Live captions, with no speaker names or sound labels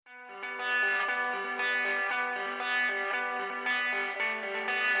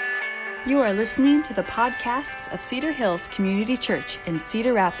You are listening to the podcasts of Cedar Hills Community Church in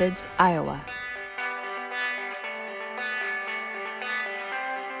Cedar Rapids, Iowa.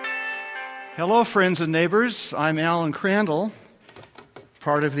 Hello, friends and neighbors. I'm Alan Crandall,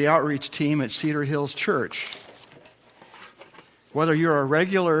 part of the outreach team at Cedar Hills Church. Whether you're a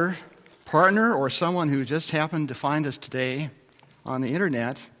regular partner or someone who just happened to find us today on the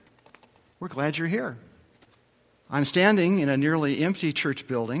internet, we're glad you're here. I'm standing in a nearly empty church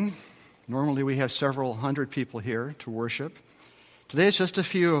building. Normally we have several hundred people here to worship. Today it's just a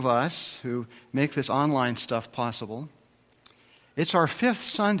few of us who make this online stuff possible. It's our fifth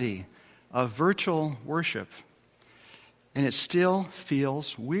Sunday of virtual worship, and it still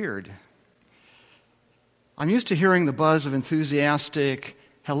feels weird. I'm used to hearing the buzz of enthusiastic,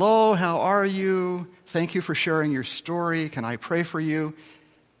 "Hello, how are you? Thank you for sharing your story. Can I pray for you?"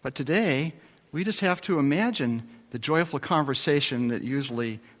 But today, we just have to imagine the joyful conversation that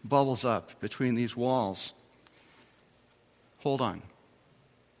usually bubbles up between these walls. Hold on.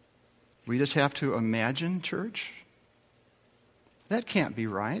 We just have to imagine church? That can't be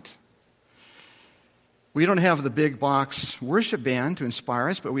right. We don't have the big box worship band to inspire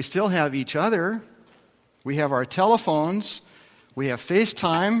us, but we still have each other. We have our telephones. We have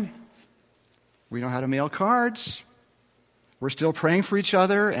FaceTime. We know how to mail cards. We're still praying for each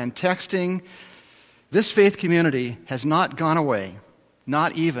other and texting. This faith community has not gone away,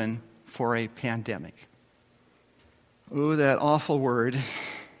 not even for a pandemic. Ooh, that awful word,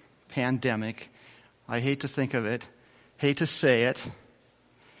 pandemic. I hate to think of it, hate to say it.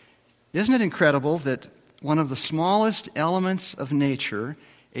 Isn't it incredible that one of the smallest elements of nature,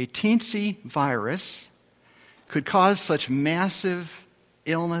 a teensy virus, could cause such massive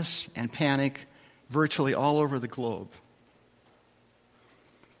illness and panic virtually all over the globe?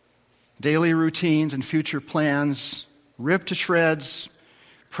 Daily routines and future plans ripped to shreds,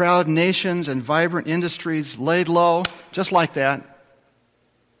 proud nations and vibrant industries laid low, just like that,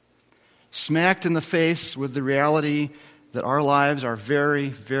 smacked in the face with the reality that our lives are very,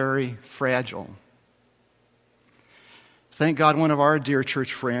 very fragile. Thank God one of our dear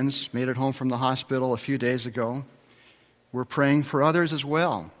church friends made it home from the hospital a few days ago. We're praying for others as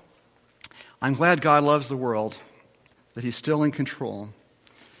well. I'm glad God loves the world, that He's still in control.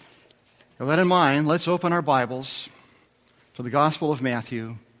 With that in mind, let's open our Bibles to the Gospel of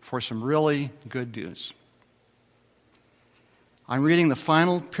Matthew for some really good news. I'm reading the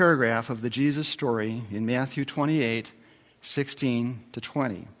final paragraph of the Jesus story in Matthew 28, 16 to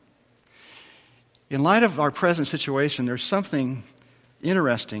 20. In light of our present situation, there's something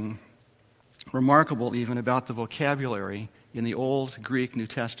interesting, remarkable even, about the vocabulary in the Old Greek New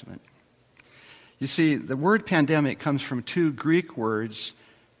Testament. You see, the word pandemic comes from two Greek words,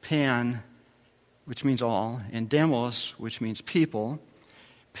 pan, which means all, and demos, which means people.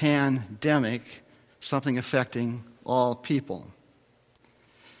 Pandemic, something affecting all people.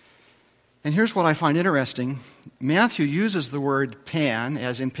 And here's what I find interesting. Matthew uses the word pan,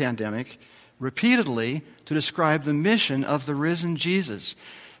 as in pandemic, repeatedly to describe the mission of the risen Jesus.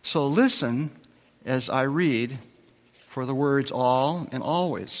 So listen as I read for the words all and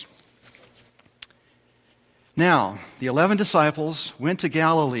always. Now, the 11 disciples went to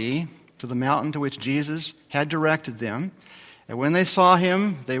Galilee, to the mountain to which Jesus had directed them. And when they saw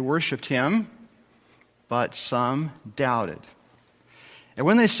Him, they worshipped Him, but some doubted. And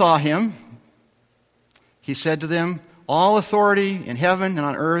when they saw Him, He said to them, "All authority in heaven and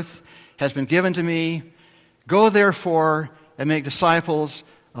on earth has been given to me. Go therefore and make disciples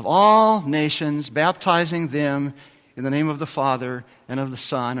of all nations, baptizing them in the name of the Father and of the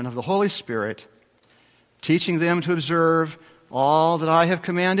Son and of the Holy Spirit, teaching them to observe all that I have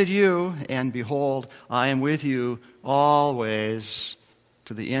commanded you, and behold, I am with you always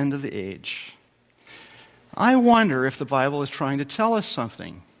to the end of the age." I wonder if the Bible is trying to tell us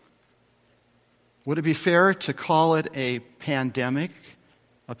something. Would it be fair to call it a pandemic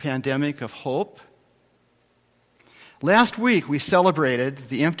of hope? Last week we celebrated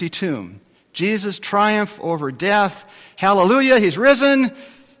the empty tomb, Jesus' triumph over death. Hallelujah, He's risen!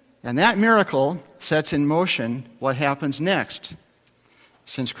 And that miracle sets in motion what happens next.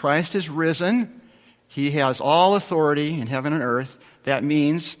 Since Christ is risen, He has all authority in heaven and earth. That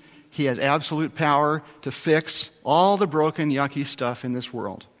means He has absolute power to fix all the broken, yucky stuff in this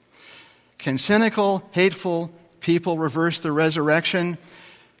world. Can cynical, hateful people reverse the resurrection?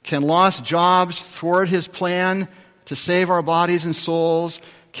 Can lost jobs thwart His plan to save our bodies and souls?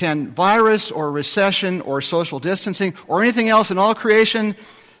 Can virus or recession or social distancing or anything else in all creation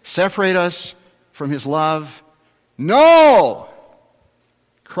separate us from His love? No!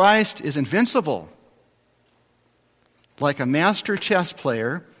 Christ is invincible. Like a master chess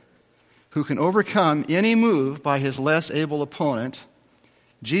player, who can overcome any move by his less able opponent,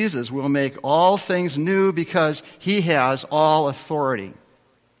 Jesus will make all things new because he has all authority.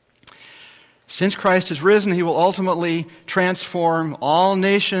 Since Christ is risen, he will ultimately transform all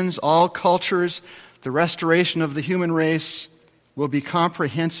nations, all cultures. The restoration of the human race will be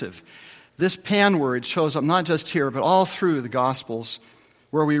comprehensive. This pan word shows up not just here, but all through the Gospels,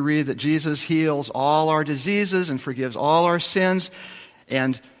 where we read that Jesus heals all our diseases and forgives all our sins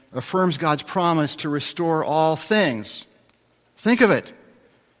and affirms God's promise to restore all things. Think of it.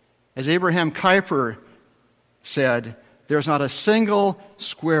 As Abraham Kuyper said, there's not a single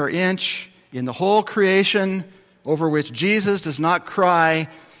square inch in the whole creation over which Jesus does not cry,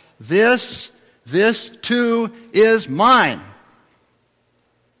 this too is mine.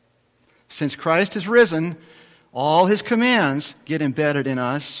 Since Christ is risen, all his commands get embedded in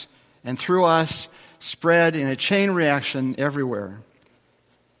us and through us spread in a chain reaction everywhere.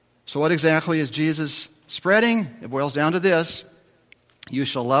 So what exactly is Jesus spreading? It boils down to this: you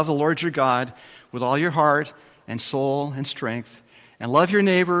shall love the Lord your God with all your heart and soul and strength, and love your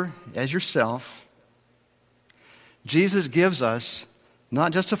neighbor as yourself. Jesus gives us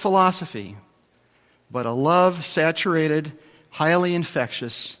not just a philosophy, but a love-saturated, highly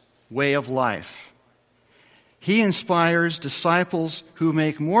infectious way of life. He inspires disciples who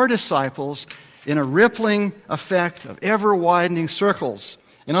make more disciples in a rippling effect of ever-widening circles.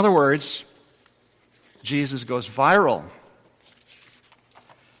 In other words, Jesus goes viral.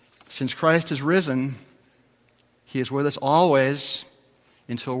 Since Christ is risen, he is with us always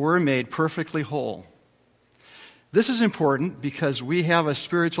until we're made perfectly whole. This is important because we have a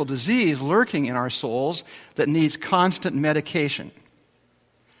spiritual disease lurking in our souls that needs constant medication.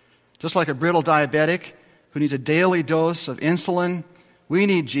 Just like a brittle diabetic who needs a daily dose of insulin, we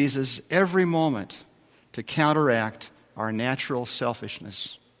need Jesus every moment to counteract our natural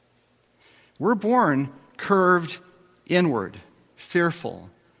selfishness. We're born curved inward, fearful,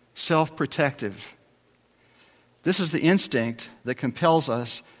 self-protective. This is the instinct that compels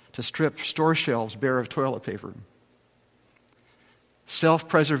us to strip store shelves bare of toilet paper.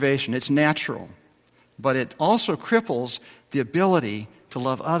 Self-preservation, it's natural, but it also cripples the ability to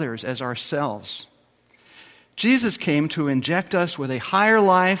love others as ourselves. Jesus came to inject us with a higher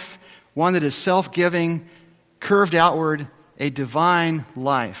life, one that is self-giving, curved outward, a divine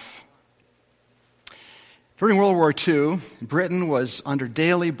life. During World War II, Britain was under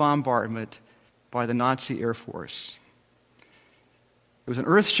daily bombardment by the Nazi Air Force. It was an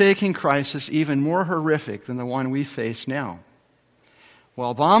earth-shaking crisis, even more horrific than the one we face now.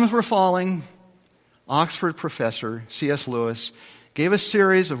 While bombs were falling, Oxford professor C.S. Lewis gave a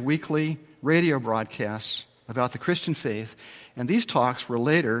series of weekly radio broadcasts about the Christian faith, and these talks were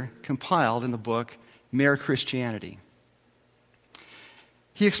later compiled in the book Mere Christianity.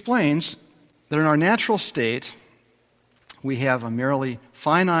 He explains that in our natural state, we have a merely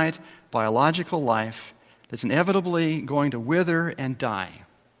finite biological life that's inevitably going to wither and die.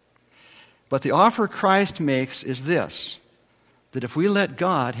 But the offer Christ makes is this, that if we let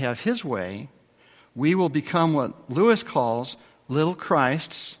God have his way, we will become what Lewis calls little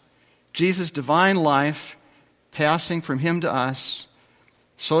Christs, Jesus' divine life passing from him to us,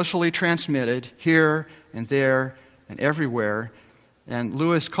 socially transmitted here and there and everywhere. And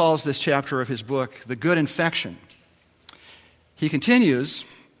Lewis calls this chapter of his book the good infection. He continues,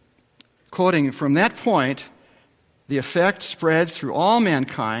 quoting, "From that point, the effect spreads through all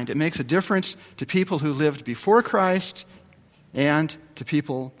mankind. It makes a difference to people who lived before Christ and to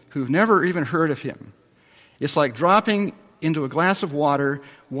people who've never even heard of him. It's like dropping into a glass of water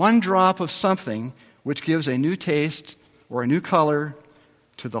one drop of something which gives a new taste or a new color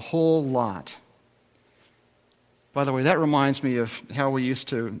to the whole lot." By the way, that reminds me of how we used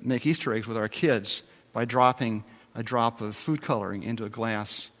to make Easter eggs with our kids by dropping a drop of food coloring into a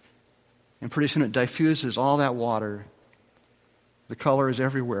glass. And pretty soon it diffuses all that water. The color is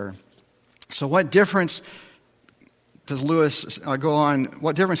everywhere. So what difference does Lewis go on?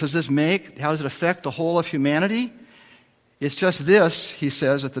 What difference does this make? How does it affect the whole of humanity? It's just this, he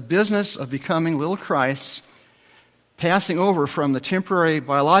says, that the business of becoming little Christs, passing over from the temporary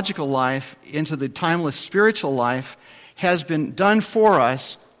biological life into the timeless spiritual life, has been done for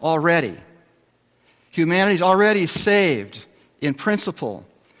us already. Humanity's already saved in principle.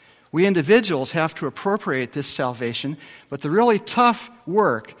 We individuals have to appropriate this salvation, but the really tough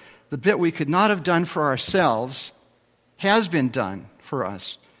work, the bit we could not have done for ourselves, has been done for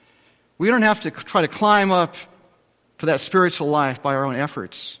us. We don't have to try to climb up to that spiritual life by our own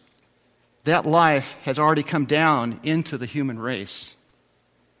efforts. That life has already come down into the human race.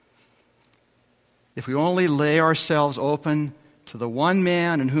 If we only lay ourselves open to the one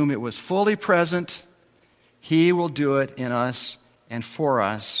man in whom it was fully present, he will do it in us and for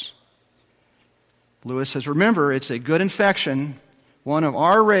us. Lewis says, remember, it's a good infection. One of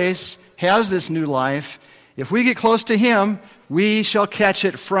our race has this new life. If we get close to him, we shall catch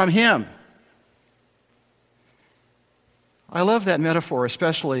it from him. I love that metaphor,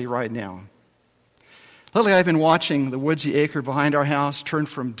 especially right now. Lately, I've been watching the woodsy acre behind our house turn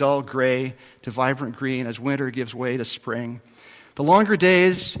from dull gray to vibrant green as winter gives way to spring. The longer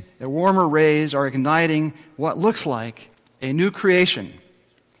days and warmer rays are igniting what looks like a new creation.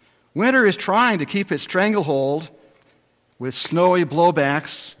 Winter is trying to keep its stranglehold with snowy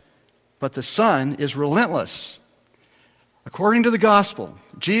blowbacks, but the sun is relentless. According to the gospel,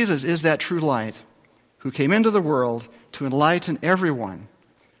 Jesus is that true light who came into the world to enlighten everyone.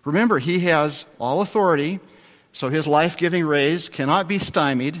 Remember, he has all authority, so his life-giving rays cannot be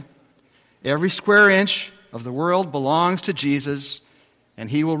stymied. Every square inch of the world belongs to Jesus, and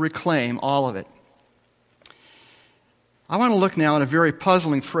he will reclaim all of it. I want to look now at a very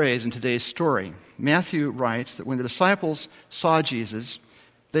puzzling phrase in today's story. Matthew writes that when the disciples saw Jesus,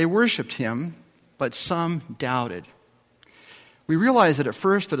 they worshipped him, but some doubted. We realize that at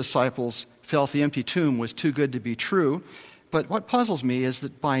first the disciples felt the empty tomb was too good to be true, but what puzzles me is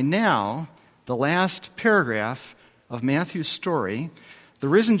that by now, the last paragraph of Matthew's story, the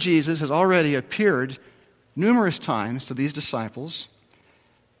risen Jesus has already appeared numerous times to these disciples.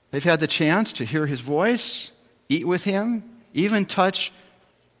 They've had the chance to hear his voice, eat with him, even touch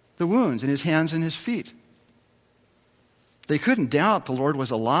the wounds in his hands and his feet. They couldn't doubt the Lord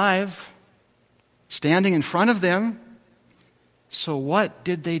was alive, standing in front of them. So what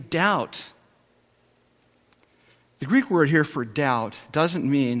did they doubt? The Greek word here for doubt doesn't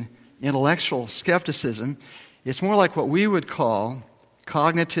mean intellectual skepticism. It's more like what we would call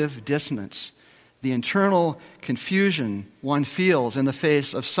cognitive dissonance, the internal confusion one feels in the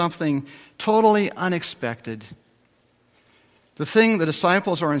face of something totally unexpected. The thing the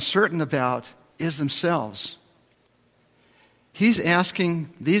disciples are uncertain about is themselves. He's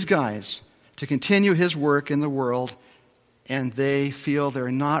asking these guys to continue his work in the world, and they feel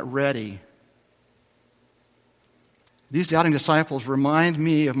they're not ready. These doubting disciples remind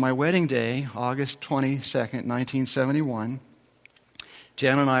me of my wedding day, August 22nd, 1971.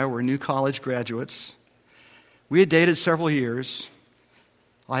 Jan and I were new college graduates. We had dated several years.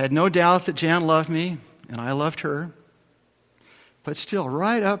 I had no doubt that Jan loved me, and I loved her. But still,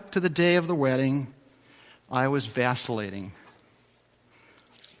 right up to the day of the wedding, I was vacillating.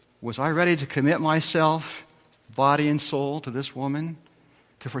 Was I ready to commit myself, body and soul, to this woman?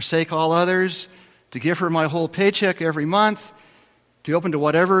 To forsake all others? To give her my whole paycheck every month? To be open to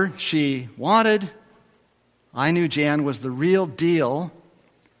whatever she wanted? I knew Jan was the real deal.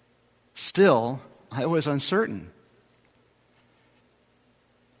 Still, I was uncertain.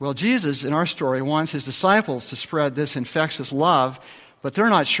 Well, Jesus, in our story, wants his disciples to spread this infectious love, but they're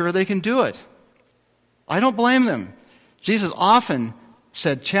not sure they can do it. I don't blame them. Jesus often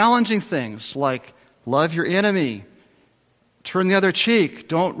said challenging things like, love your enemy, turn the other cheek,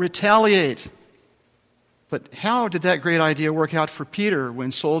 don't retaliate. But how did that great idea work out for Peter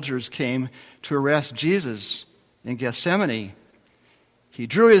when soldiers came to arrest Jesus in Gethsemane? He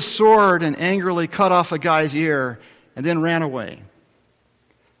drew his sword and angrily cut off a guy's ear and then ran away.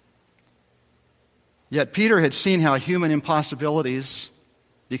 Yet Peter had seen how human impossibilities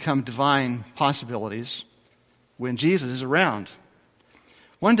become divine possibilities when Jesus is around.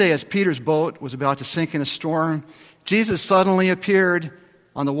 One day, as Peter's boat was about to sink in a storm, Jesus suddenly appeared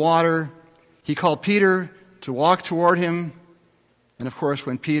on the water. He called Peter to walk toward him. And of course,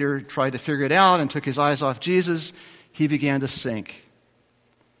 when Peter tried to figure it out and took his eyes off Jesus, he began to sink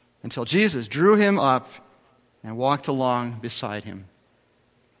until Jesus drew him up and walked along beside him.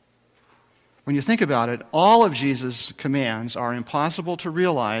 When you think about it, all of Jesus' commands are impossible to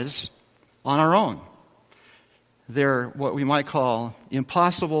realize on our own. They're what we might call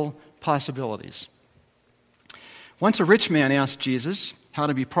impossible possibilities. Once a rich man asked Jesus how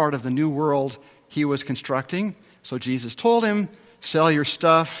to be part of the new world he was constructing. So Jesus told him, sell your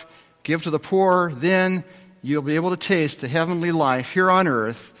stuff, give to the poor, then you'll be able to taste the heavenly life here on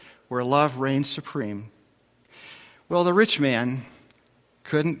earth where love reigns supreme. Well, the rich man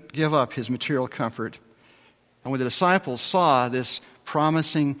couldn't give up his material comfort. And when the disciples saw this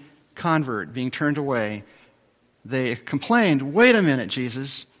promising convert being turned away, they complained, wait a minute,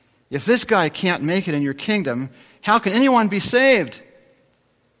 Jesus, if this guy can't make it in your kingdom, how can anyone be saved?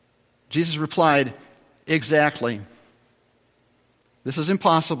 Jesus replied, exactly. This is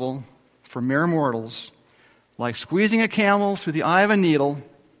impossible for mere mortals, like squeezing a camel through the eye of a needle,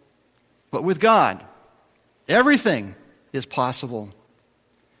 but with God, everything is possible.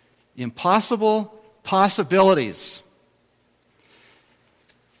 Impossible possibilities.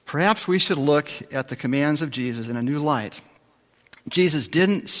 Perhaps we should look at the commands of Jesus in a new light. Jesus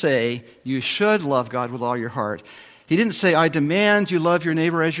didn't say you should love God with all your heart. He didn't say, I demand you love your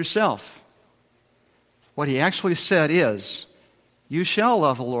neighbor as yourself. What he actually said is, you shall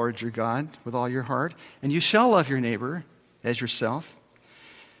love the Lord your God with all your heart, and you shall love your neighbor as yourself.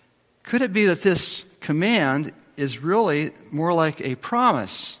 Could it be that this command is really more like a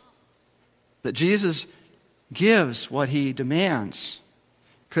promise that Jesus gives what he demands?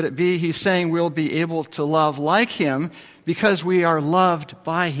 Could it be he's saying we'll be able to love like him because we are loved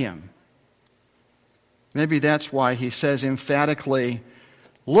by him? Maybe that's why he says emphatically,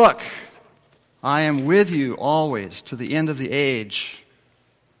 look, I am with you always to the end of the age.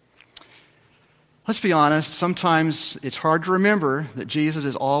 Let's be honest, sometimes it's hard to remember that Jesus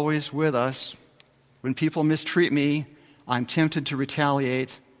is always with us. When people mistreat me, I'm tempted to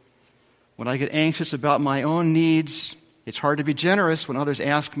retaliate. When I get anxious about my own needs, it's hard to be generous when others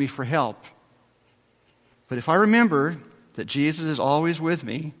ask me for help. But if I remember that Jesus is always with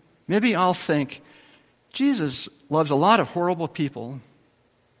me, maybe I'll think, Jesus loves a lot of horrible people,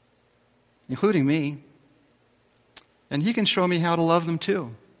 including me, and he can show me how to love them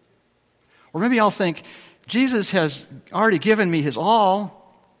too. Or maybe I'll think, Jesus has already given me his all,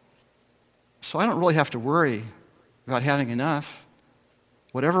 so I don't really have to worry about having enough.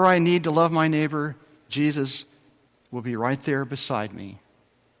 Whatever I need to love my neighbor, Jesus will be right there beside me.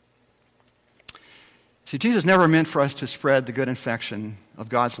 See, Jesus never meant for us to spread the good infection of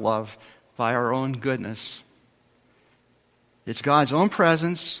God's love by our own goodness. It's God's own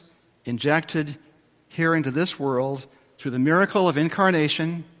presence injected here into this world through the miracle of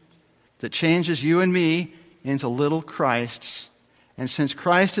incarnation that changes you and me into little Christs. And since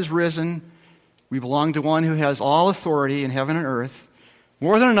Christ is risen, we belong to one who has all authority in heaven and earth,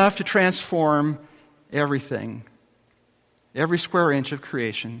 more than enough to transform everything, every square inch of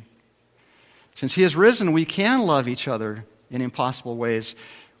creation. Since he has risen, we can love each other in impossible ways.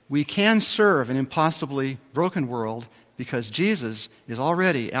 We can serve an impossibly broken world because Jesus is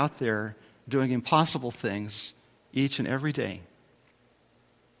already out there doing impossible things each and every day.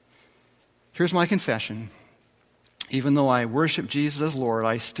 Here's my confession. Even though I worship Jesus as Lord,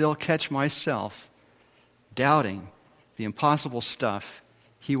 I still catch myself doubting the impossible stuff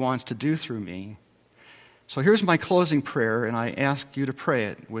he wants to do through me. So here's my closing prayer, and I ask you to pray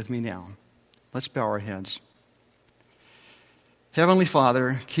it with me now. Let's bow our heads. Heavenly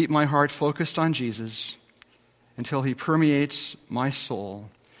Father, keep my heart focused on Jesus until he permeates my soul.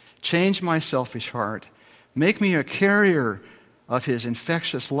 Change my selfish heart. Make me a carrier of his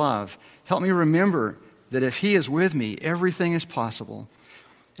infectious love. Help me remember that if he is with me, everything is possible.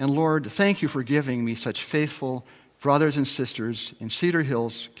 And Lord, thank you for giving me such faithful brothers and sisters in Cedar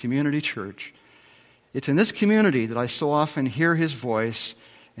Hills Community Church. It's in this community that I so often hear his voice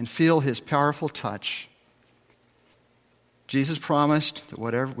and feel his powerful touch. Jesus promised that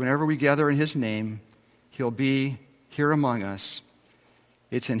whenever we gather in his name, he'll be here among us.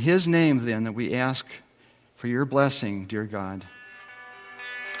 It's in his name, then, that we ask for your blessing, dear God.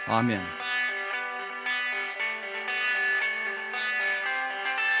 Amen.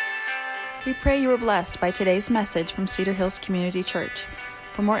 We pray you were blessed by today's message from Cedar Hills Community Church.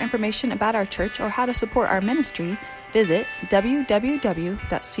 For more information about our church or how to support our ministry, visit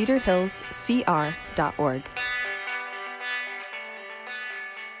www.cedarhillscr.org.